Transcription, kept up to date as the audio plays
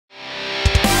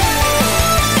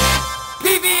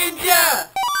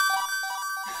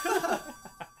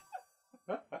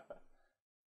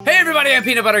everybody, I'm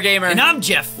Peanutbuttergamer. And I'm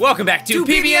Jeff. Welcome back to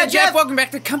PB&Jeff. Welcome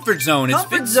back to Comfort Zone. It's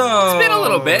been a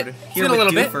little bit. It's been a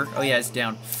little bit. Oh yeah, it's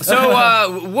down.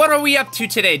 So, what are we up to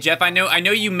today, Jeff? I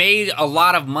know you made a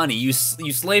lot of money. You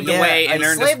slaved away and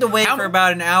earned. I slaved away for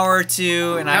about an hour or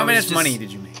two, and how much money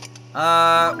did you make?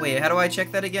 Wait, how do I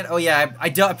check that again? Oh yeah, I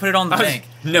put it on the bank.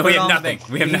 No, we have nothing.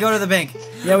 We have go to the bank.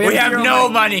 Yeah, we have no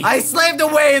money. I slaved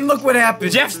away, and look what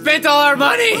happened. Jeff spent all our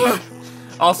money.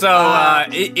 Also,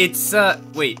 it's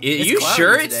wait, are you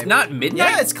sure it's not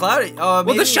midnight? Yeah, it's cloudy. Oh,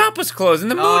 well, the shop was closed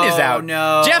and the moon is out.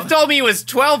 No. Jeff told me it was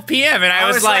 12 p.m. and I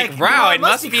was like, wow, it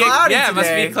must be cloudy. Yeah, it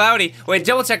must be cloudy. Wait,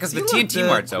 double check because the TNT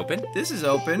Mart's open. This is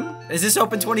open. Is this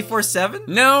open 24/7?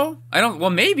 No, I don't. Well,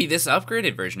 maybe this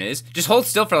upgraded version is. Just hold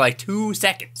still for like 2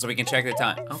 seconds so we can check the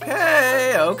time.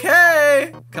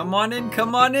 Okay. Come on in.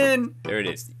 Come on in. There it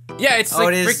is. Yeah, it's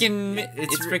like freaking.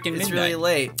 It's freaking midnight. It's really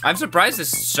late. I'm surprised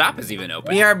this shop is even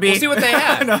open. BRB. We'll see what they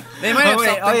have. No. They might have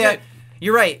something good.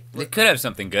 You're right. They could have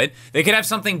something good. They could have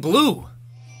something blue.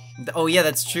 Oh yeah,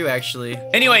 that's true actually.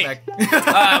 Anyway,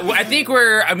 I think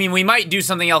we might do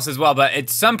something else as well, but at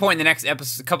some point in the next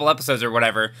couple episodes or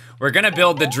whatever, we're gonna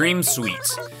build the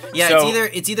Dreamsuite. Yeah, so,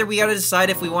 it's either we gotta decide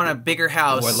if we want a bigger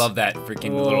house. Oh, I love that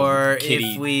freaking little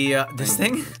kitty. If we this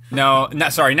thing. No,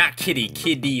 sorry, not kitty.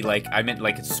 Kiddie, like I meant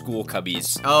like school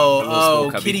cubbies.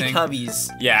 Oh, kitty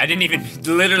cubbies. Yeah, I didn't even.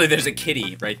 Literally, there's a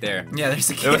kitty right there. Yeah, there's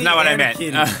a kitty. That was not what I meant.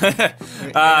 Yeah,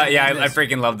 I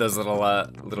freaking love those little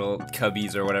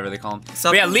cubbies or whatever they call them.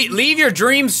 But yeah, leave your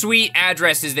Dreamsuite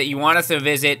addresses that you want us to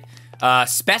visit.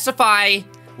 Specify.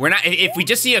 We're not. If we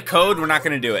just see a code, we're not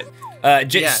gonna do it.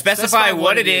 Just specify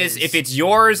what it is. If it's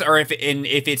yours or if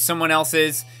it's someone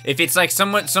else's. If it's like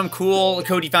some cool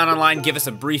code you found online, give us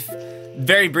a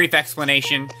very brief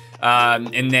explanation.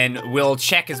 And then we'll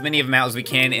check as many of them out as we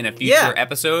can in a future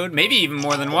episode. Maybe even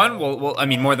more than one.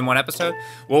 More than one episode.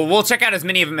 We'll check out as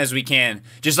many of them as we can.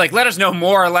 Just like let us know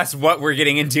more or less what we're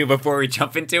getting into before we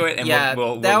jump into it. And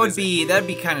that'd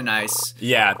be kind of nice.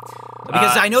 Yeah.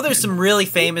 Because I know there's some really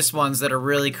famous ones that are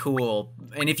really cool.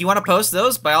 And if you want to post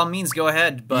those, by all means, go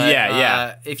ahead. But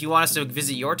if you want us to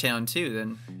visit your town too,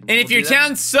 then. And if your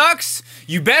town sucks,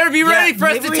 you better be ready for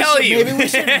us to tell you. Maybe we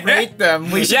should rate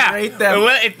them. We should rate them. We'll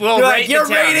rate your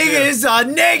the town. Rating is a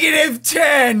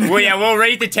 -10. Well, yeah, we'll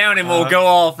rate the town and we'll go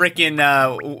all freaking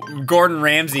Gordon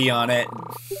Ramsay on it.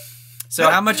 So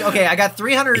how much? Okay, I got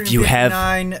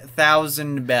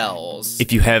 359,000 bells.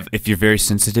 If you're very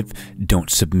sensitive, don't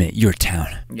submit your town.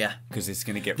 Yeah, because it's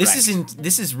gonna get. This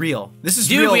is real. This is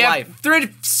real life. We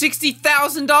have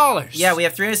 $360,000. Yeah, we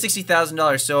have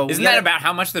 $360,000. So isn't that about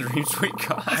how much the Dreamsuite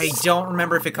costs? I don't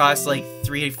remember if it costs like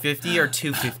 $350 or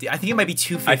 $250. I think it might be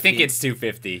 $250. I think it's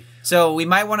 $250. So we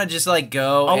might want to just like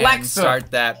go and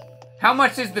start that. How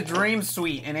much is the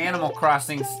Dreamsuite in Animal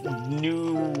Crossing's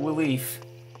new leaf?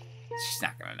 She's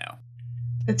not gonna know.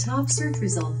 The top search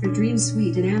result for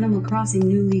Dreamsuite and Animal Crossing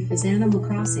New Leaf is Animal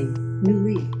Crossing New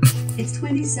Leaf. It's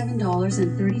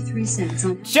 $27.33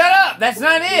 on. Shut up! That's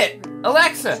not it!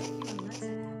 Alexa!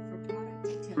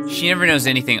 She never knows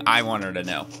anything I want her to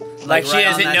know. Like she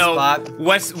doesn't know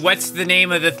what's the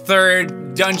name of the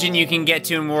 3rd dungeon you can get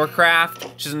to in Warcraft.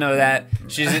 She doesn't know that.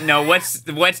 She doesn't know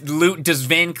what loot does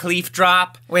Van Cleef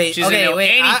drop. Wait, she doesn't know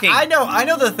anything. I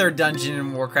know the 3rd dungeon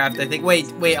in Warcraft. I think.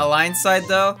 Wait, Alliance side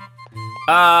though.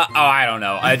 I don't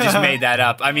know. I just made that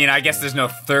up. I mean, I guess there's no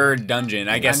 3rd dungeon.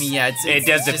 I guess. it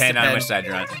does depend on which side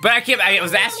you're on. But I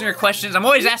was asking her questions. I'm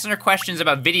always asking her questions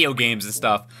about video games and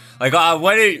stuff. Like,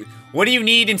 what do you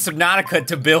need in Subnautica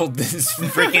to build this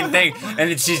freaking thing?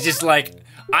 And she's just like,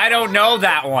 I don't know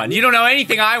that one. You don't know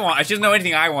anything I want. She doesn't know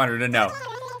anything I want her to know.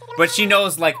 But she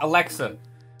knows, like, Alexa,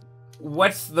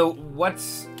 what's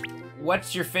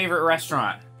your favorite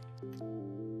restaurant? I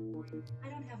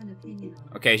don't have an opinion on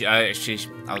it. Okay, I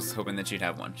was hoping that she'd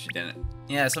have one. She didn't.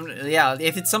 Yeah,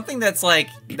 if it's something that's like,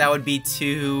 that would be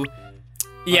too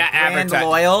brand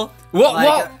loyal.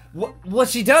 Well,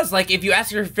 she does. Like, if you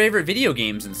ask her favorite video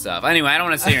games and stuff. Anyway, I don't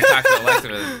want to sit here and talk to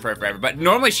Alexa forever. But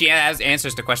normally she has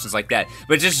answers to questions like that.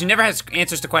 But she never has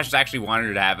answers to questions I actually wanted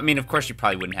her to have. I mean, of course, she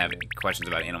probably wouldn't have any questions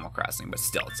about Animal Crossing. But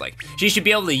still, it's like, she should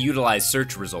be able to utilize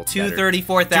search results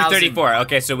 234,000. 234.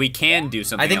 Okay, so we can do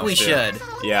something I think we should.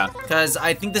 Yeah. Because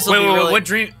I think this will be really... What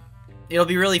dream... It'll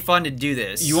be really fun to do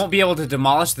this. You won't be able to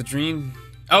demolish the dream...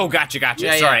 Oh, gotcha.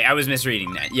 Yeah, Sorry, I was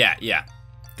misreading that. Yeah.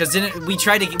 Because we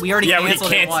already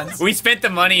canceled it once. We spent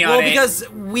the money on it. Well, because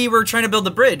we were trying to build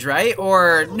the bridge, right?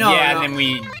 Or no? Yeah, and then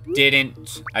we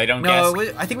didn't. I don't guess. No,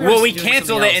 I think we were. Well, we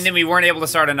canceled it, and then we weren't able to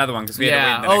start another one because we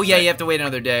had to wait. You have to wait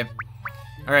another day.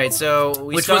 All right, so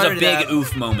which was a big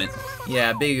oof moment.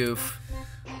 Yeah, big oof.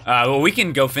 Well, we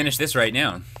can go finish this right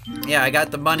now. Yeah, I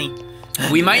got the money.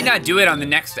 We might not do it on the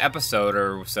next episode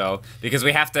or so because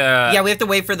we have to. Yeah, we have to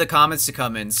wait for the comments to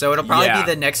come in. So it'll probably be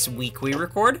the next week we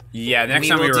record. Yeah, the next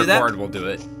time we record, we'll do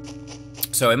it.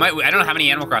 So it might. I don't know how many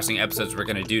Animal Crossing episodes we're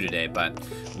gonna do today, but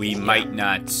we might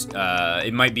not.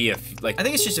 It might be like. I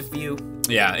think it's just a few.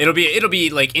 Yeah, it'll be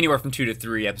like anywhere from 2 to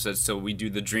 3 episodes. So we do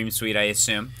the Dreamsuite, I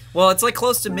assume. Well, it's like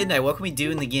close to midnight. What can we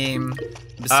do in the game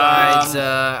besides?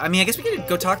 I mean, I guess we could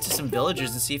go talk to some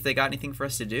villagers and see if they got anything for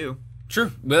us to do.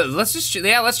 True. But let's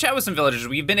chat with some villagers.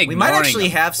 We've been ignoring. We might actually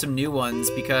have some new ones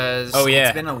because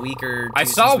it's been a week or two. I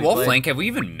saw Wolflink. Have we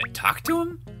even talked to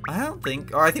him? I don't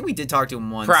think. Or I think we did talk to him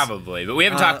once. Probably, but we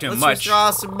haven't talked to him much. Let's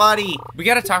withdraw somebody. We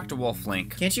gotta talk to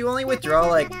Wolflink. Can't you only withdraw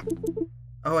like?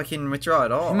 Oh, I can withdraw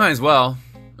it all. You might as well.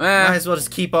 Might as well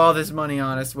just keep all this money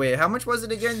on us. Wait, how much was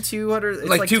it again? 200. It's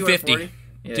like 250.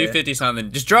 Yeah. 250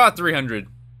 something. Just draw 300.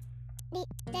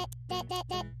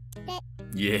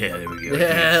 Yeah, there we go.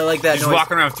 Yeah, like that. Just noise.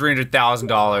 walking around with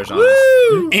 $300,000 on us.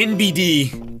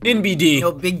 NBD.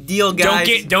 No big deal,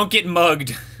 guys. Don't get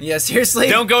mugged. Yeah, seriously.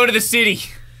 Don't go to the city.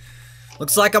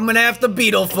 Looks like I'm gonna have to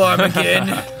beetle farm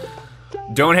again.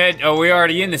 Don't head. Oh, we're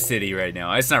already in the city right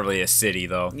now. It's not really a city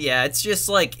though. Yeah, it's just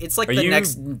like the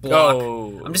next block.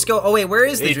 Oh. I'm just going. Oh wait, where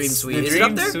is the Dreamsuite? Is it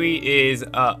up there? The Dreamsuite is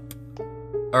up.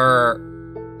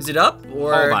 Is it up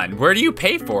or? Hold on. Where do you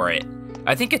pay for it?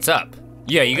 I think it's up.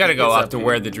 Yeah, you gotta go up to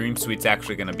where the Dreamsuite's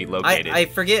actually gonna be located. I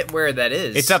forget where that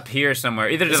is. It's up here somewhere,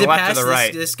 either to the left or the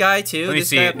right. This guy too? Let me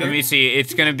see. Let me see.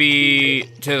 It's gonna be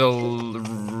to the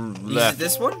left. Is it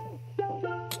this one?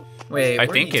 Wait, I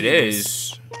think it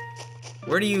is.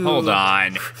 Where do you... Hold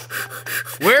on.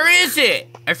 Where is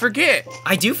it? I forget.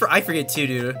 I forget too,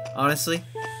 dude. Honestly.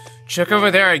 Check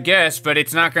over there, I guess, but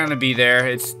it's not gonna be there.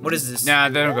 It's... What is this? Nah,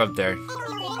 don't go up there.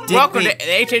 Welcome to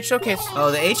the HH Showcase.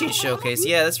 Oh, the HH Showcase.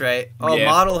 Yeah, that's right. Oh, yeah.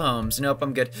 Model homes. Nope,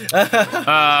 I'm good.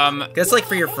 That's like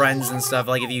for your friends and stuff.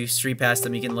 Like if you street pass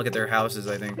them, you can look at their houses,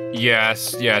 I think.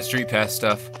 Yes, yeah, street pass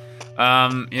stuff.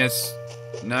 Yes,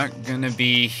 not gonna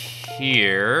be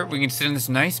here. We can sit on this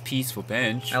nice, peaceful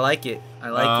bench. I like it. I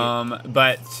like it.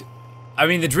 But, I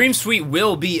mean, the Dreamsuite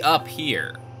will be up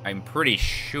here. I'm pretty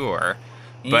sure.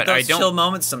 But I don't... chill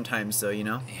moments sometimes, though, you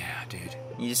know? Yeah, dude.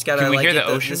 You just gotta Can we hear the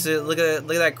ocean? Look at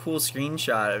that cool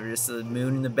screenshot of just the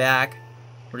moon in the back.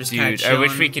 We're just kind of chilling. I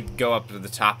wish we could go up to the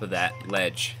top of that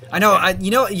ledge. I know. You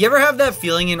know, you ever have that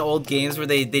feeling in old games where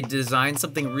they design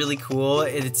something really cool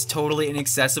and it's totally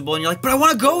inaccessible, and you're like, but I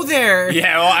want to go there.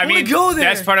 Yeah, well, I mean, go there.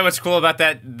 That's part of what's cool about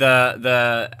that.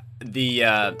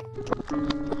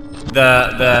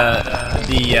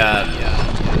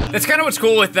 That's kind of what's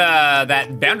cool with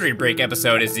that Boundary Break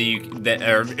episode is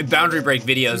or Boundary Break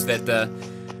videos that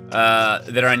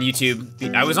are on YouTube.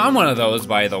 I was on one of those,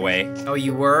 by the way. Oh,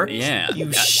 you were? Yeah.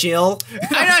 You shill?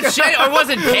 I'm not shill. I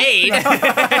wasn't paid.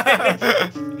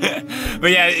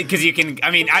 But yeah, because you can.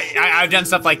 I mean, I've done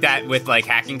stuff like that with like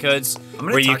hacking codes,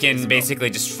 where you can basically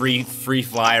just free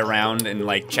fly around and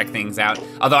like check things out.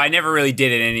 Although I never really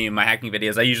did it in any of my hacking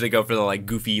videos. I usually go for the like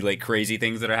goofy, like crazy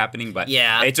things that are happening. But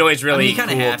yeah, it's always really cool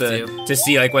to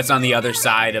see like what's on the other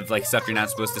side of like stuff you're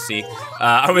not supposed to see.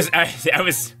 I was.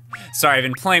 Sorry, I've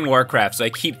been playing Warcraft, so I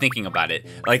keep thinking about it.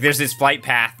 Like, there's this flight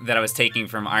path that I was taking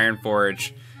from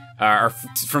Ironforge, or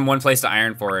from one place to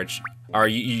Ironforge. Are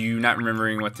you not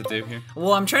remembering what to do here?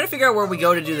 Well, I'm trying to figure out where we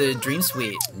go to do the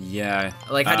Dreamsuite. Yeah.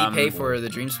 Like, how do you pay for the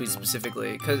Dreamsuite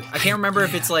specifically? Because I can't remember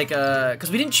if it's like,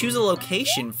 because we didn't choose a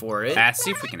location for it.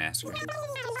 See if we can ask her.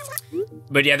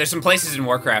 But yeah, there's some places in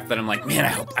Warcraft that I'm like,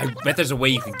 man, I bet there's a way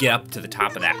you could get up to the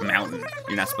top of that mountain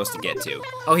you're not supposed to get to.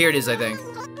 Oh, here it is, I think.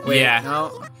 Wait, yeah.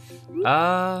 No.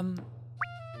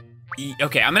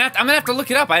 Okay, I'm gonna have to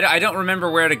look it up. I don't remember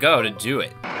where to go to do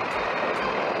it.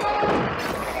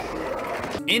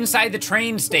 Inside the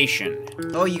train station.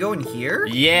 Oh, you go in here?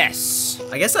 Yes.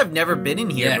 I guess I've never been in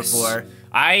here before.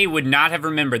 I would not have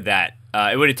remembered that.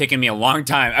 It would have taken me a long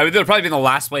time. It would have probably been the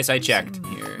last place I checked.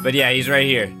 But yeah, he's right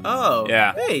here. Oh.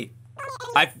 Yeah. Hey.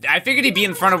 I figured he'd be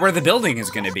in front of where the building is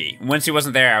going to be. Once he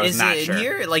wasn't there, I was not sure. Is it in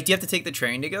here? Like, do you have to take the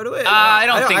train to go to it? I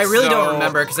don't think so. I really don't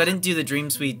remember, because I didn't do the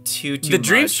Dreamsuite too much. The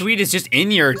Dreamsuite is just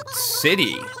in your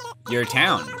city, your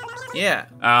town. Yeah.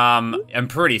 I'm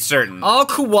pretty certain. I'll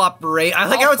cooperate. I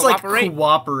like how it's like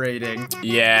cooperating.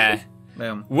 Yeah.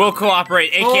 Boom. We'll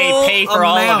cooperate, aka pay for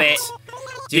all of it.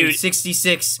 Dude,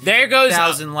 66. There goes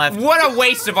 1,000 left. What a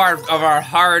waste of our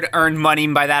hard-earned money.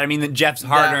 By that I mean Jeff's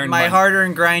hard-earned money. My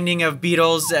hard-earned grinding of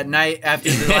beetles at night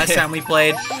after the last time we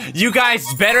played. You guys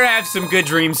better have some good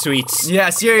Dreamsuites. Yeah,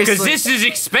 seriously. Because this is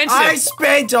expensive. I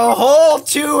spent a whole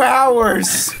 2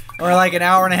 hours. Or like an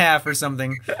hour and a half or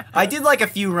something. I did like a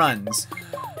few runs.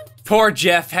 Poor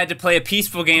Jeff had to play a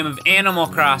peaceful game of Animal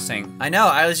Crossing. I know.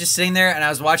 I was just sitting there and I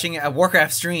was watching a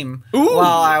Warcraft stream while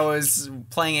I was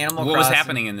playing Animal Crossing. What was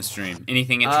happening in the stream?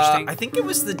 Anything interesting? I think it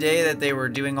was the day that they were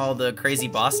doing all the crazy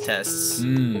boss tests.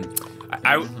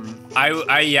 I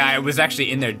was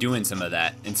actually in there doing some of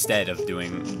that instead of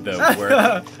doing the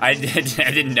work. I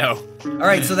didn't know. All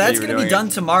right, so that's gonna be done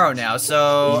tomorrow now.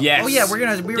 So yes. Oh yeah, we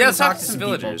were gonna talk to some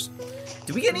villagers. people.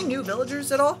 Did we get any new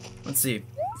villagers at all? Let's see.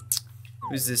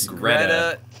 Who's this?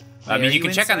 Greta. I mean, you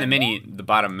can check on the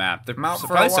bottom map. There's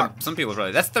probably some people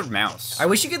probably. That's the mouse. I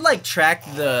wish you could like track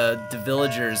the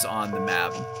villagers on the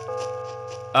map.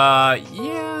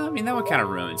 Yeah, I mean, that would kind of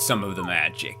ruin some of the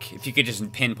magic. If you could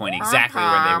just pinpoint exactly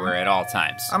where they were at all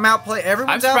times. I'm out playing.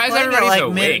 Everyone's I'm surprised out playing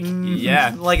everybody's awake.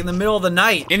 Yeah. Like in the middle of the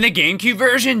night. In the GameCube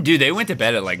version, dude, they went to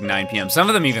bed at like 9 p.m. Some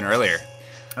of them even earlier.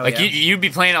 Oh, like, yeah. you'd be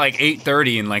playing at like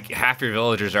 8:30 and like half your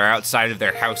villagers are outside of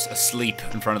their house asleep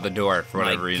in front of the door for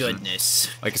whatever reason. My goodness.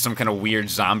 Like some kind of weird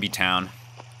zombie town.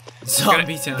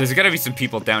 Zombie town. There's gotta be some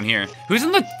people down here. Who's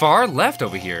in the far left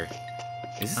over here?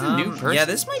 Is this a new person? Yeah,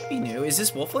 this might be new. Is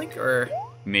this Wolflink or?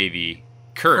 Maybe.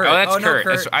 Kurt. Oh, that's Kurt.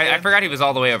 No, Kurt. I forgot he was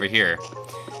all the way over here.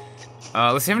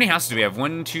 Let's see, how many houses do we have?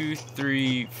 1, 2,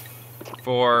 3,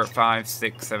 4, 5,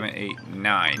 6, 7, 8,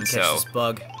 9. Catch So this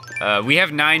bug. we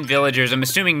have 9 villagers. I'm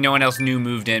assuming no one else new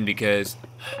moved in because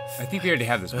I think we already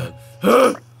have this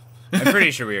bug. I'm pretty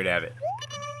sure we already have it.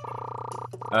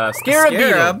 Scarab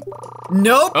beetle.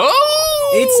 Nope.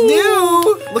 Oh! It's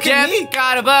new. Look Jeff at me.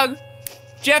 got a bug.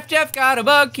 Jeff got a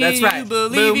bug. Can That's right. you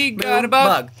believe Boom, he boom, got a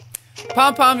bug?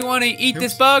 Pom Pom, you want to eat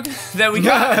this bug that we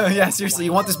got? Yeah, seriously,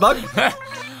 you want this bug?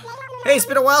 Hey, it's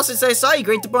been a while since I saw you.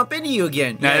 Great to bump into you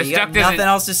again. No, yeah, this you duck got doesn't. nothing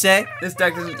else to say? This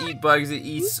duck doesn't eat bugs. It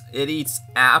eats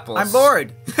apples. I'm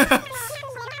bored.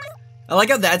 I like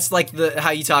how that's like how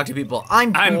you talk to people.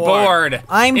 I'm bored.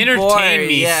 I'm Entertain bored.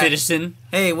 me, Yeah. citizen.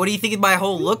 Hey, what do you think of my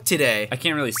whole look today? I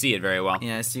can't really see it very well.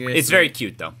 Yeah, seriously. It's very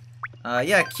cute though.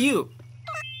 Yeah, cute.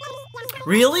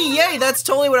 Really? Yay, that's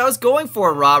totally what I was going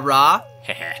for, rah-rah.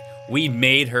 We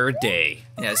made her day.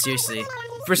 Yeah, seriously.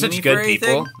 For such good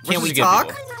people. Can we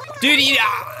talk? Dude,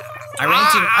 I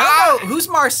don't know, who's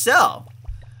Marcel?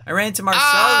 I ran into Marcel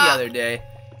the other day,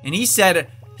 and he said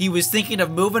he was thinking of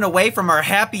moving away from our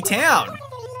happy town.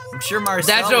 I'm sure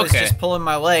Marcel was just pulling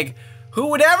my leg. Who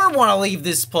would ever want to leave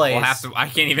this place? We'll have to, I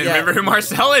can't even remember who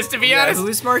Marcel is, to be honest.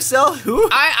 Who's Marcel? Who?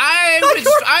 I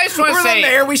just want to say... We're the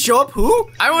mayor, we show up, who?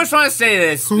 I just want to say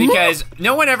this, because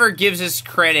no one ever gives us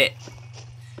credit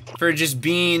for just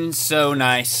being so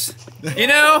nice. You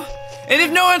know? And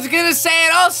if no one's gonna say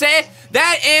it, I'll say it.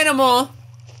 That animal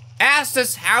asked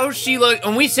us how she looked,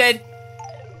 and we said,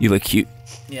 "You look cute."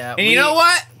 Yeah. And you know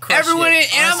what? Everyone,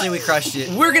 honestly, we crushed it.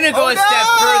 We're gonna go a step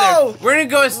further. We're gonna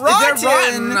go a step.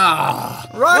 Rotten.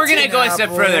 We're gonna go a step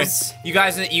further. You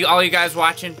guys, all you guys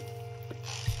watching,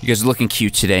 you guys are looking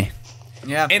cute today.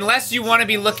 Yeah. Unless you want to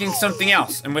be looking something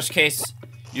else, in which case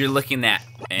you're looking that.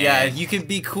 Yeah, you could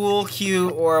be cool,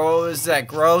 cute, or what was that?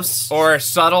 Gross. Or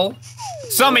subtle.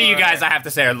 Some of you guys, I have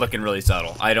to say, are looking really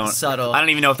subtle. I don't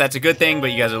even know if that's a good thing,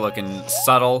 but you guys are looking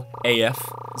subtle AF.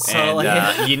 Subtle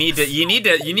AF. You need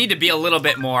to be a little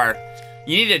bit more.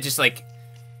 You need to just like, how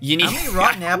many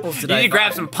rotten apples did I You need to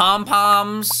grab some pom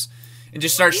poms and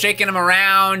just start shaking them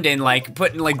around and like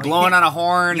blowing on a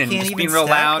horn and just being real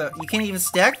loud. You can't even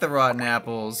stack the rotten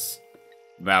apples.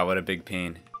 Wow, what a big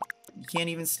pain. You can't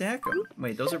even stack them.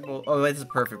 Wait, those are both. Oh, that's a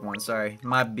perfect one. Sorry,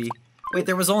 my B. Wait,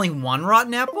 there was only one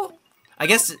rotten apple? I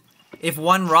guess if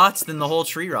one rots, then the whole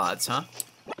tree rots, huh?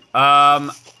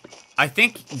 I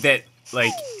think that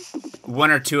like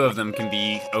 1 or 2 of them can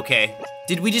be okay.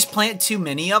 Did we just plant too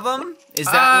many of them? Is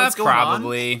that what's going on?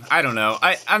 Probably. I don't know.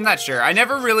 I'm not sure. I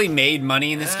never really made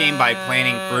money in this game by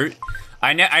planting fruit.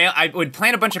 I would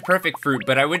plant a bunch of perfect fruit,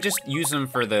 but I would just use them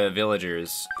for the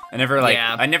villagers. I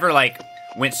never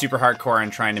went super hardcore on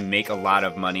trying to make a lot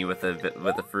of money with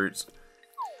the fruits.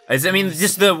 I mean,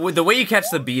 just the way you catch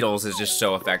the beetles is just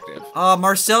so effective.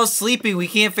 Marcel's sleeping. We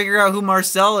can't figure out who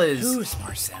Marcel is. Who's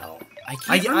Marcel? I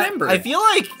can't remember. I feel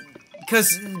like,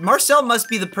 because Marcel must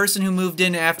be the person who moved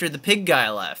in after the pig guy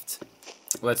left.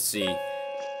 Let's see.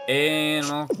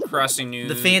 Animal Crossing News.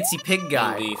 The fancy pig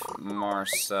guy. Leaf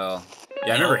Marcel.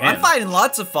 Yeah, I remember him. I'm finding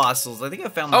lots of fossils. I think I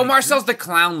found. Oh, Marcel's the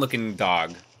clown-looking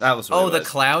dog. That was. What it was. The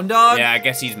clown dog. Yeah, I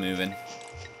guess he's moving.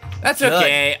 That's good.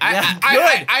 Okay.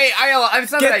 Good.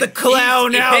 Get the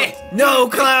clown out. No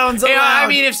clowns allowed. I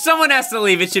mean, if someone has to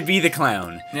leave, it should be the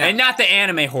clown, and not the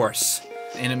anime horse.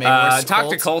 Anime horse. Talk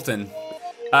to Colton.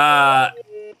 I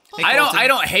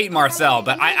don't hate Marcel,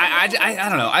 but I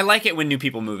don't know. I like it when new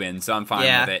people move in, so I'm fine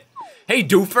with it. Hey,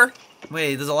 doofer.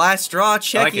 Wait, there's a last straw.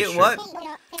 Check it. What?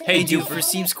 Hey, Doofer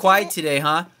seems quiet today,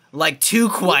 huh? Like too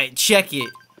quiet. Check it.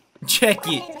 Check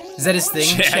it. Is that his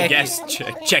thing?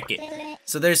 Check it.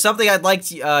 So there's something I'd like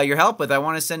to, your help with. I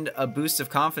want to send a boost of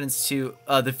confidence to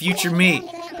the future me.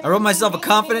 I wrote myself a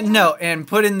confident note and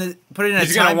put in a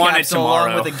time capsule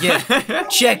along with a gift.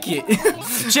 Check it.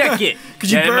 Check it.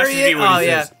 Could you bury it? Oh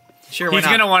yeah. Sure. He's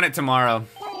gonna want it tomorrow.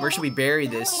 Where should we bury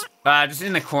this? Just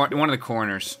in the one of the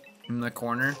corners. In the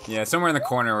corner? Yeah, somewhere in the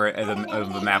corner of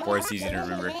the map where it's easy to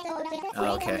remember.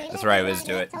 Oh, okay. That's where I always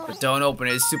do it. But don't open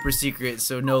it. It's super secret,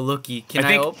 so no looky. Can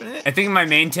I open it? I think in my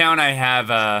main town I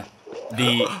have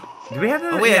do we have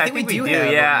that? Oh wait, yeah, I think we do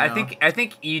have Yeah, them I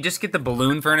think you just get the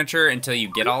balloon furniture until you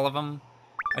get all of them.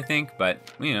 I think, but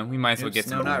you know, we might as well get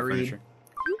some balloon furniture.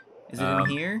 Is it in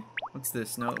here? What's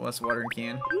this? No, less watering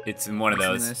can. It's in one of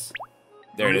those. In this?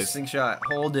 There it is. Missing shot.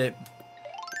 Hold it.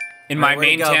 In my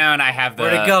main town, I have the.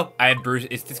 Where'd it go? I have Bruce.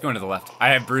 It's going to the left. I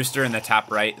have Brewster in the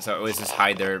top right, so I always just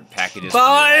hide their packages.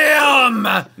 Bam!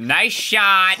 Nice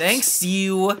shot. Thanks,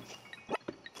 you.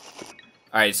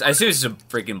 All right, so I assume it's a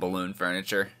freaking balloon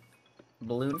furniture.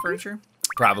 Balloon furniture?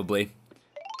 Probably.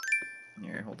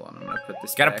 Here, hold on. I'm gonna put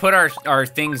this. Gotta put our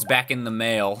things back in the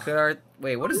mail.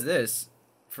 Wait, what is this?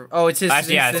 It's his.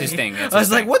 Yeah, it's his thing. I was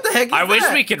like, what the heck is I wish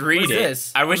that? we could read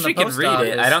it. I wish we could read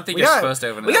it. I don't think you're supposed to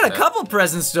open it. We got a couple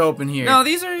presents to open here. No,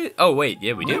 these are. Oh wait,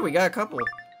 yeah, we do. Yeah, we got a couple.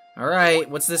 All right,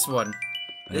 what's this one?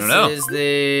 I don't know. This is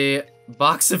the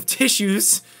box of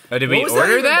tissues. Oh, did we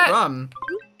order that? From?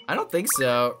 I don't think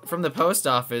so. From the post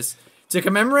office. To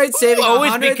commemorate saving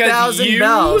 100,000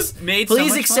 bells,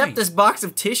 please accept this box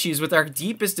of tissues with our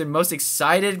deepest and most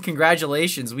excited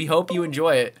congratulations. We hope you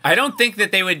enjoy it. I don't think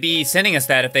that they would be sending us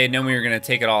that if they had known we were going to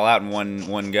take it all out in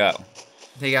one go.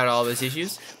 Take out all the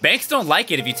tissues? Banks don't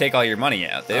like it if you take all your money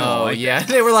out. They don't like that.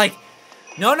 They were like,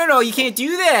 no, you can't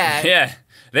do that. Yeah.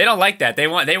 They don't like that. They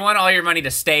want all your money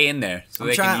to stay in there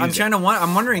so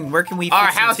I'm wondering where can we put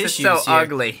some tissues Our house is so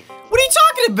ugly. What are you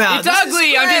talking about? It's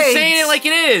ugly. I'm just saying it like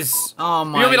it is. Oh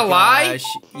my gosh. You want me to lie?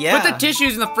 Yeah. Put the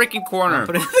tissues in the freaking corner.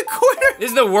 Put it in the corner.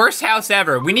 This is the worst house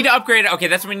ever. We need to upgrade it. Okay,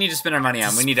 that's what we need to spend our money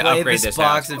on. We need to upgrade this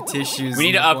box house. of tissues. We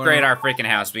need to upgrade our freaking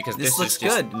house because this looks is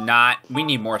just good. not. We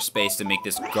need more space to make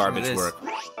this garbage work.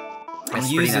 I'm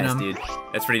using them, dude.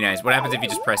 That's pretty nice. What happens if you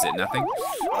just press it? Nothing.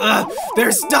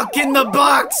 They're stuck in the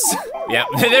box. Yep,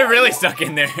 they're really stuck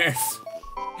in there.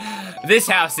 This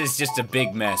house is just a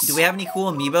big mess. Do we have any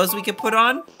cool amiibos we could put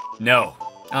on? No.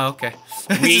 Oh, okay.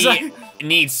 We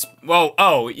need. Well,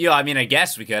 yeah. I mean, I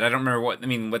guess we could. I don't remember what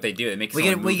they do. It makes we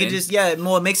could just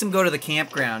well, it makes them go to the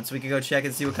campground, so we could go check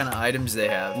and see what kind of items they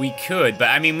have. We could, but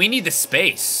I mean, we need the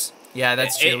space. Yeah,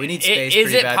 that's true. We need space.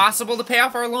 Is it possible to pay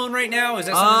off our loan right now? Is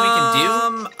that something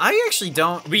we can do? I actually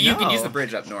don't. But you can use the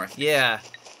bridge up north. Yeah.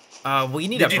 We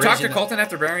need a bridge. Did you talk to Colton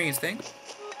after burying his thing?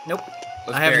 Nope.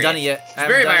 I haven't done it yet. It's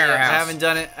buried by our house. I haven't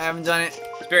done it.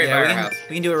 It's buried by our house.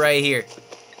 We can do it right here.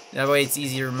 That way it's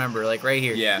easy to remember, like right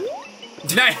here. Yeah.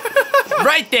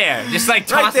 Right there. Just like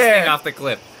toss this thing off the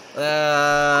cliff.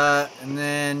 And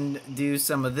then do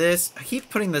some of this. I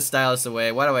keep putting the stylus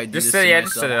away. Why do I do this to myself?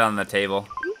 Just set it on the table.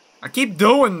 I keep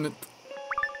doing it.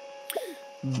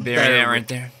 There, right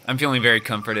there. I'm feeling very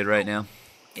comforted right now.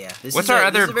 Yeah. What's our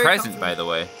other present, by the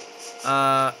way?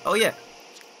 Oh yeah.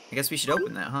 I guess we should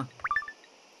open that, huh?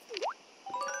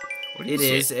 It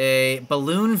is a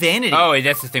balloon vanity. Oh,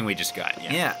 that's the thing we just got.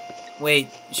 Yeah. Wait,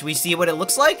 should we see what it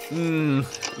looks like? Do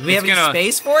we have any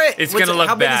space for it? It's gonna look bad.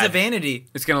 How big is a vanity?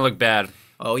 It's gonna look bad.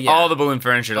 Oh yeah. All the balloon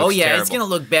furniture looks terrible. It's gonna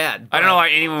look bad. I don't know why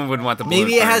anyone would want the balloon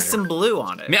furniture. Maybe it has some blue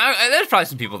on it. I mean, there's probably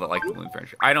some people that like the balloon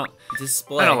furniture. I don't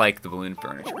like the balloon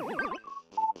furniture.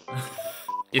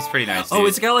 It's pretty nice. Oh,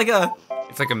 it's got like a.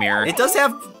 It's like a mirror. It does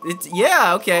have.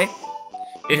 Yeah. Okay.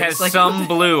 It has like some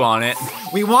blue on it.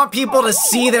 We want people to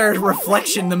see their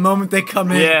reflection the moment they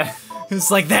come in. Yeah. It's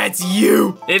like, that's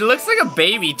you. It looks like a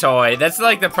baby toy. That's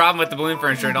like the problem with the balloon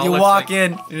furniture. You walk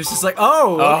in, and it's just like,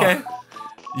 okay.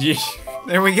 Yeah.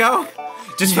 There we go.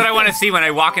 Just what I want to see when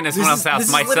I walk into someone else's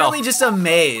house myself. This is literally just a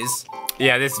maze.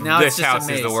 Yeah, this house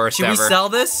is the worst ever. Should we sell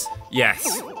this?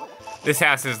 Yes. This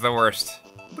house is the worst.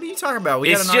 What are you talking about?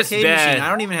 We got an arcade machine. I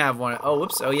don't even have one. Oh,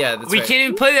 whoops. Oh, yeah, that's right. We can't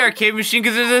even play the arcade machine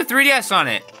because there's a 3DS on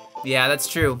it. Yeah, that's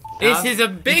true. This is a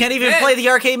big. You can't even play the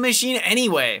arcade machine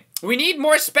anyway. We need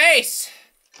more space.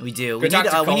 We do. We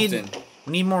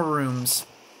need more rooms.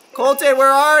 Colton, where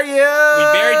are you? We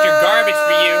buried your garbage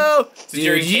for you.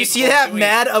 Dude, did you see that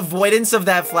mad avoidance of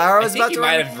that flower I was about to you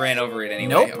might have ran over it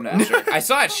anyway. Nope. I'm not sure. I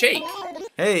saw it shake.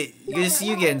 Hey, good to see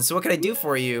you again. So what can I do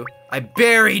for you? I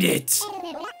buried it.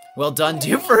 Well done,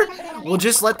 Doofer. We'll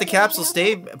just let the capsule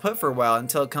stay put for a while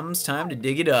until it comes time to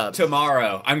dig it up.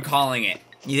 Tomorrow. I'm calling it.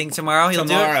 You think tomorrow he'll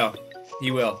do it? Tomorrow.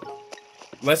 He will.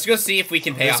 Let's go see if we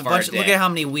can pay off our debt. Look at how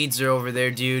many weeds are over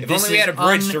there, dude. If only we had a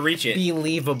bridge to reach it.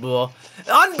 Unbelievable.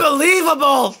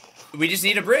 Unbelievable! We just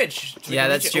need a bridge. Yeah,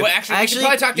 that's true. Well, actually, we should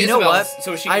probably talk to you know Isabel what?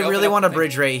 so she can I really want a thing.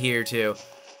 bridge right here, too.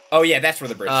 Oh, yeah, that's where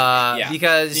the bridge is. Yeah.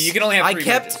 Because you can only have 3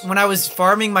 bridges. when I was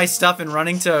farming my stuff and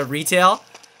running to retail,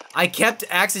 I kept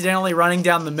accidentally running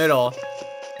down the middle,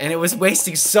 and it was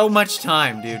wasting so much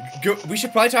time, dude. We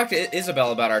should probably talk to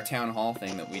Isabel about our town hall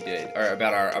thing that we did, or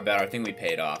about our thing we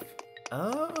paid off.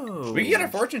 Oh. We can get our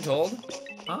fortune told.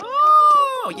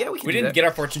 Oh, yeah, we can. We didn't get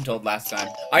our fortune told last time.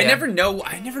 I never know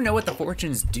what the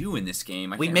fortunes do in this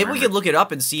game. Maybe we could look it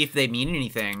up and see if they mean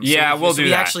anything. Yeah, we'll do that.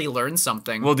 We actually learn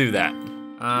something. We'll do that.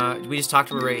 We just talked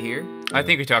to her right here. I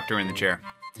think we talked to her in the chair.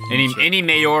 Any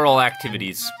mayoral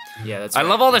activities? Yeah, that's. I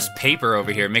love all this paper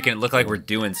over here, making it look like we're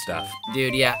doing stuff.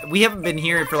 Dude, yeah, we haven't been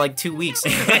here for like 2 weeks.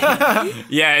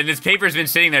 Yeah, and this paper's been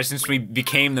sitting there since we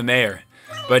became the mayor.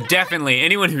 But definitely,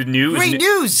 anyone who knew. Great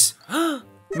news!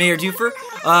 Mayor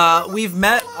Doofer, we've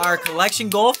met our collection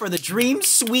goal for the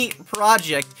Dreamsuite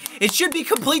project. It should be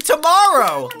complete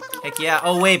tomorrow. Heck yeah!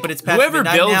 Oh wait, but it's past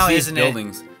midnight now, isn't it?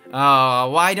 Buildings. Oh,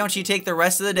 why don't you take the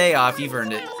rest of the day off? You've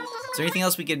earned it. Is there anything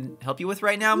else we can help you with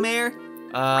right now, Mayor?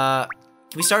 Can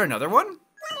we start another one?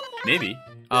 Maybe.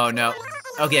 Oh no.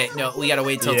 Okay, no, we gotta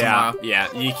wait till tomorrow. Yeah,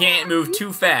 you can't move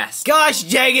too fast. Gosh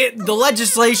dang it! The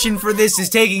legislation for this is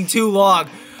taking too long.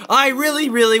 I really,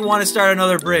 really want to start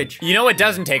another bridge. You know what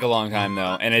doesn't take a long time,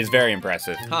 though, and is very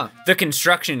impressive? Huh. The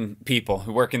construction people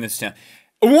who work in this town.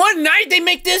 One night they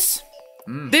make this?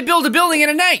 They build a building in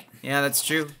a night. Yeah, that's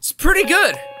true. It's pretty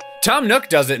good. Tom Nook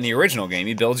does it in the original game.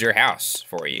 He builds your house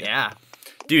for you. Yeah.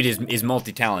 Dude is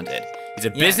multi-talented. He's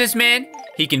a businessman.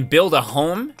 He can build a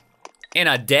home in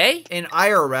a day. In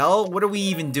IRL? What are we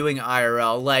even doing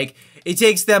IRL? Like, it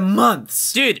takes them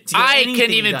months. Dude, I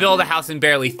can even build a house in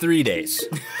barely 3 days.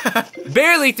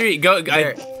 Barely 3.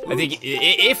 I think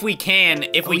if we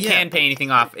can pay anything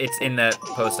off, it's in the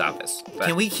post office. But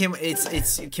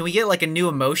can we get like a new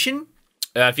emotion?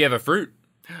 if you have a fruit.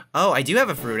 Oh, I do have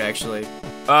a fruit actually.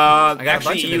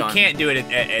 Actually, you can't do it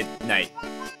at night.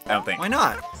 I don't think. Why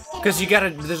not? Because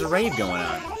there's a rave going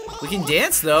on. We can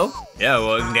dance though. Yeah,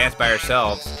 well, we can dance by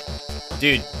ourselves.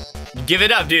 Dude, give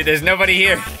it up, dude. There's nobody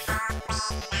here.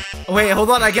 Oh, wait, hold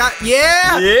on. Yeah!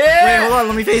 Yeah! Wait, hold on.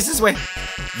 Let me face this way.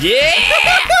 Yeah!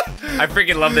 I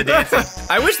freaking love the dancing.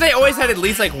 I wish they always had at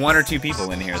least like 1 or 2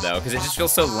 people in here though, because it just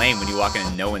feels so lame when you walk in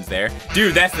and no one's there.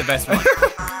 Dude, that's the best one.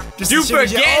 Duper,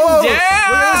 get down! Look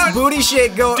at this booty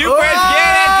shake going. Duper,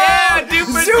 get it down!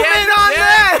 Duper, zoom get in on down!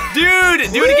 that!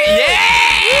 Dude, do it again.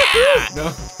 Yeah!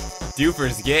 No.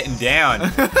 Duper's getting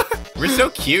down. We're so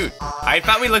cute. I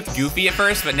thought we looked goofy at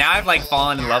first, but now I've like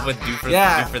fallen in love with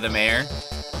Duper the mayor.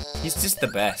 He's just the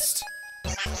best.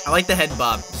 I like the head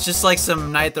bob. It's just like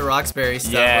some Night at the Roxbury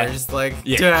stuff. Yeah. Where it's just like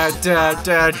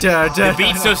The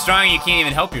beat's so strong you can't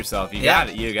even help yourself. You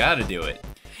gotta do it.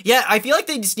 Yeah, I feel like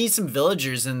they just need some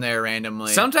villagers in there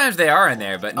randomly. Sometimes they are in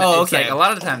there, but it's like a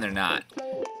lot of the time they're not.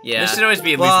 Yeah. There should always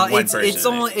be at least one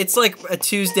person. It's like a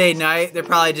Tuesday night. They're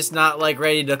probably just not like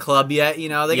ready to club yet. You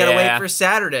know, they gotta wait for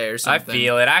Saturday or something.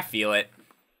 I feel it.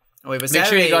 Oh, wait, but Make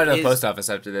Saturday sure you go to the post office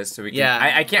after this so we can. Yeah,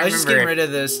 I can't remember. I was just getting rid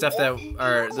of the stuff that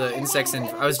are the insects and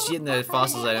I was getting the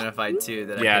fossils identified too.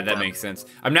 That makes sense.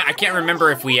 I can't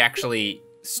remember if we actually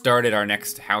started our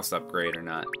next house upgrade or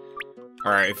not,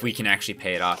 or if we can actually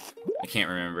pay it off. I can't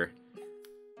remember.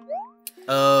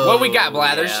 Oh. What we got,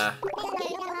 Blathers? Yeah.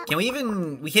 We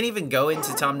can't even go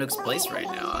into Tom Nook's place right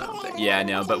now, I don't think. Yeah,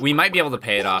 no, but we might be able to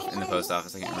pay it off in the post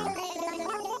office. I can't remember.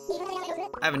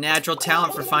 I have a natural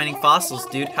talent for finding fossils,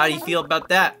 dude. How do you feel about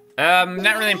that?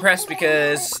 Not really impressed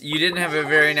because you didn't have a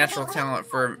very natural talent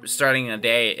for starting a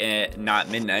day at not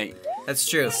midnight. That's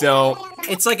true. So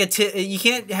it's like you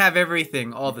can't have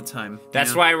everything all the time.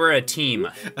 That's why we're a team.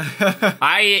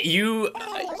 I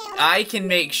can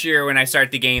make sure when I start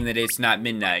the game that it's not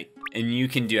midnight, and you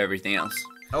can do everything else.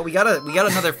 Oh, we got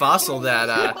another fossil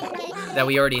that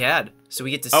we already had, so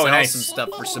we get to sell some stuff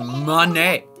for some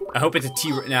money. I hope it's a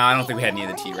T-Rex. No, I don't think we had any of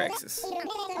the T-Rexes.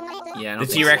 Yeah, the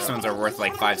T-Rex ones are worth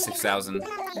like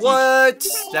 5,000–6,000. What?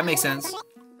 That makes sense.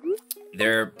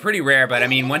 They're pretty rare, but I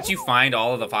mean, once you find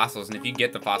all of the fossils, and if you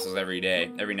get the fossils every day,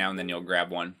 every now and then you'll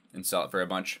grab one and sell it for a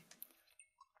bunch.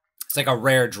 It's like a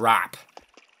rare drop.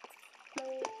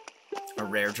 A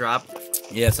rare drop?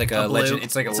 Yeah, it's like a legend.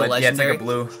 It's like a legendary. Yeah, it's like a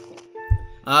blue.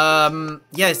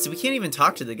 Yeah, so we can't even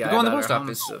talk to the guy. Go on the post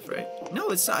office stuff, right? No,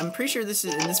 it's not. I'm pretty sure this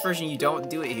is in this version. You don't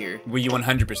do it here. Well, you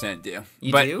 100% do.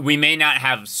 You do? But we may not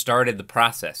have started the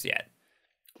process yet,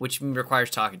 which requires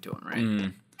talking to him,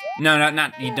 right? No,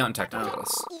 not. You don't talk to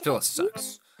Phyllis. Phyllis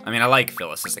sucks. I mean, I like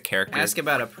Phyllis as a character. Ask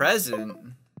about a present.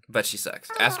 But she sucks.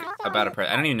 Ask her about a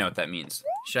present. I don't even know what that means.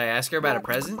 Should I ask her about a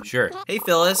present? Sure. Hey,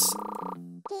 Phyllis.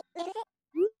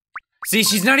 See,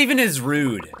 she's not even as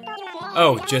rude.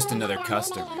 Oh, just another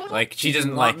customer. Like, she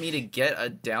doesn't want like me to get a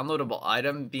downloadable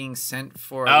item being sent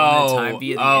for a limited time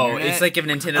via the internet? It's like if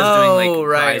Nintendo's doing like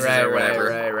prizes right, or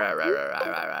whatever.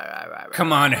 Right.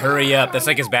 Come on, hurry up. That's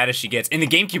like as bad as she gets. In the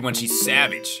GameCube one, she's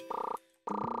savage.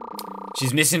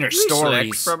 She's missing her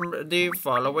stories. Select from the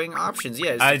following options.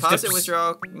 Yes, deposit,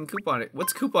 withdrawal, and coupon.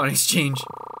 What's coupon exchange?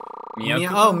 Meow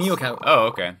account. Oh,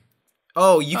 okay.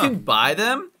 Oh, you can buy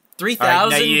them? 3,000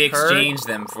 now you per? exchange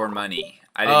them for money.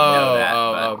 I didn't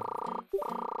know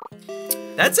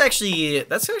that. That's actually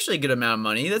a good amount of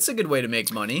money. That's a good way to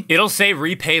make money. It'll say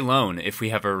repay loan if we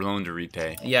have a loan to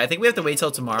repay. Yeah, I think we have to wait till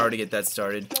tomorrow to get that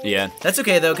started. Yeah. That's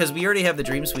okay though, because we already have the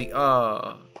Dreamsuite.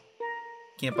 Oh,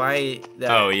 can't buy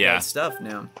that, that stuff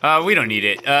now. We don't need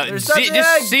it.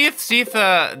 See if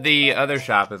the other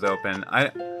shop is open. I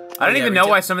don't even know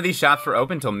why some of these shops were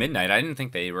open till midnight. I didn't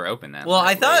think they were open that. Well,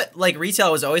 I thought like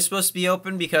retail was always supposed to be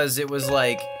open because it was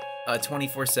like a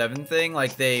 24/7 thing.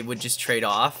 Like they would just trade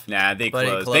off. Nah, they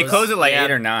close. They close at like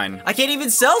 8 or 9. I can't even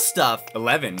sell stuff.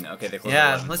 11. Okay, they close.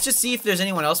 Yeah, 11. let's just see if there's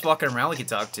anyone else walking around we could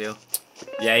talk to.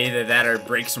 Yeah, either that or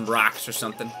break some rocks or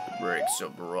something. Break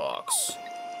some rocks.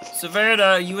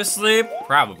 Savannah, you asleep?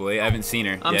 Probably. I haven't seen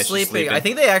her. I'm sleeping. I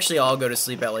think they actually all go to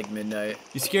sleep at like midnight.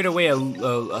 You scared away a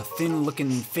thin-looking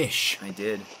fish. I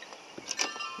did.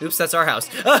 Oops, that's our house.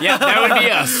 Yeah, that would be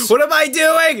us. What am I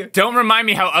doing? Don't remind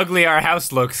me how ugly our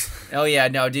house looks. Oh yeah,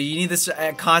 no, dude, you need this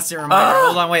constant reminder.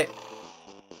 Hold on, wait.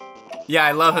 Yeah,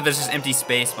 I love how there's just empty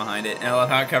space behind it, and I love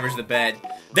how it covers the bed.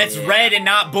 That's red and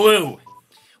not blue.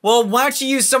 Well, why don't you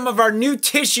use some of our new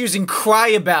tissues and cry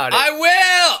about it? I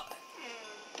will!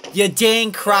 You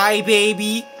dang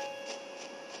crybaby.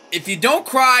 If you don't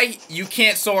cry, you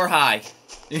can't soar high.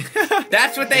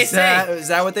 That's what they say. Is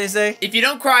that what they say? If you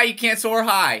don't cry, you can't soar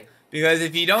high. Because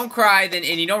if you don't cry, and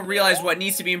you don't realize what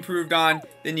needs to be improved on,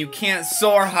 then you can't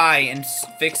soar high and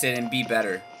fix it and be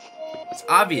better. It's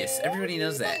obvious. Everybody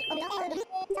knows that.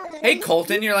 Hey,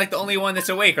 Colton, you're like the only one that's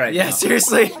awake right now. Yeah,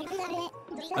 seriously.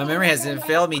 My memory hasn't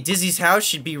failed me. Dizzy's house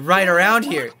should be right around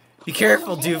here. Be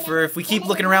careful, Doofer. If we keep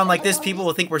looking around like this, people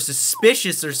will think we're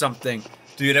suspicious or something.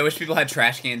 Dude, I wish people had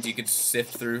trash cans you could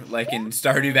sift through, like in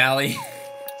Stardew Valley.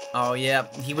 Oh, yeah.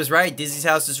 He was right. Dizzy's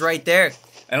house is right there.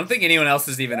 I don't think anyone else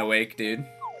is even awake, dude.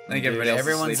 I think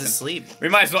everyone's asleep. We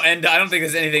might as well end. I don't think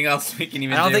there's anything else we can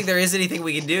even do. I don't think there is anything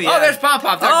we can do. Oh, there's Pom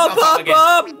Pom. Oh, Pom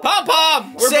Pom! Pom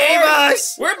Pom! Save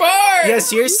us! We're bored! Yeah,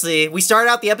 seriously. We started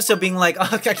out the episode being like, oh,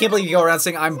 I can't believe you go around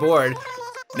saying I'm bored.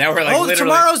 Now we're like, literally.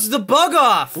 Tomorrow's the bug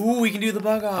off! Ooh, we can do the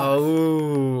bug off.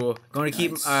 Oh, going to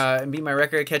keep, beat my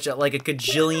record, catch up like a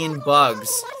gajillion bugs.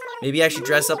 Maybe I should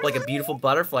dress up like a beautiful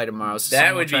butterfly tomorrow so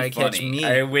that would someone will try be to catch funny. me.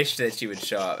 I wish that she would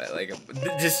show up at like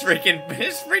just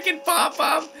freaking Pom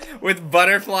Pom with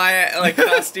butterfly like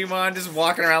costume on, just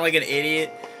walking around like an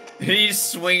idiot. You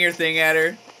just swing your thing at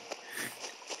her.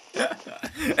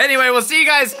 Anyway, we'll see you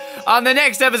guys on the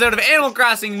next episode of Animal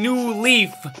Crossing New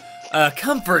Leaf.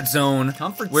 Comfort Zone.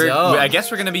 I guess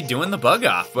we're gonna be doing the bug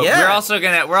off, but we're also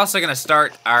gonna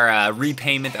start our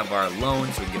repayment of our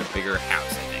loan so we can get a bigger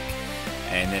house, I think.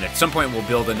 And then at some point we'll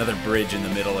build another bridge in the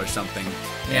middle or something.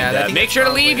 Yeah. And, make sure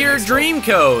to leave your dream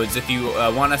codes if you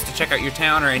want us to check out your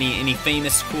town or any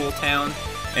famous cool town,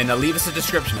 and leave us a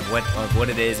description of what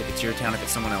it is. If it's your town, if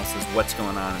it's someone else's, what's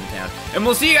going on in the town. And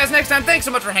we'll see you guys next time. Thanks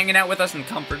so much for hanging out with us in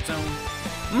Comfort Zone.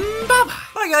 Bye bye.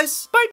 Bye guys. Bye.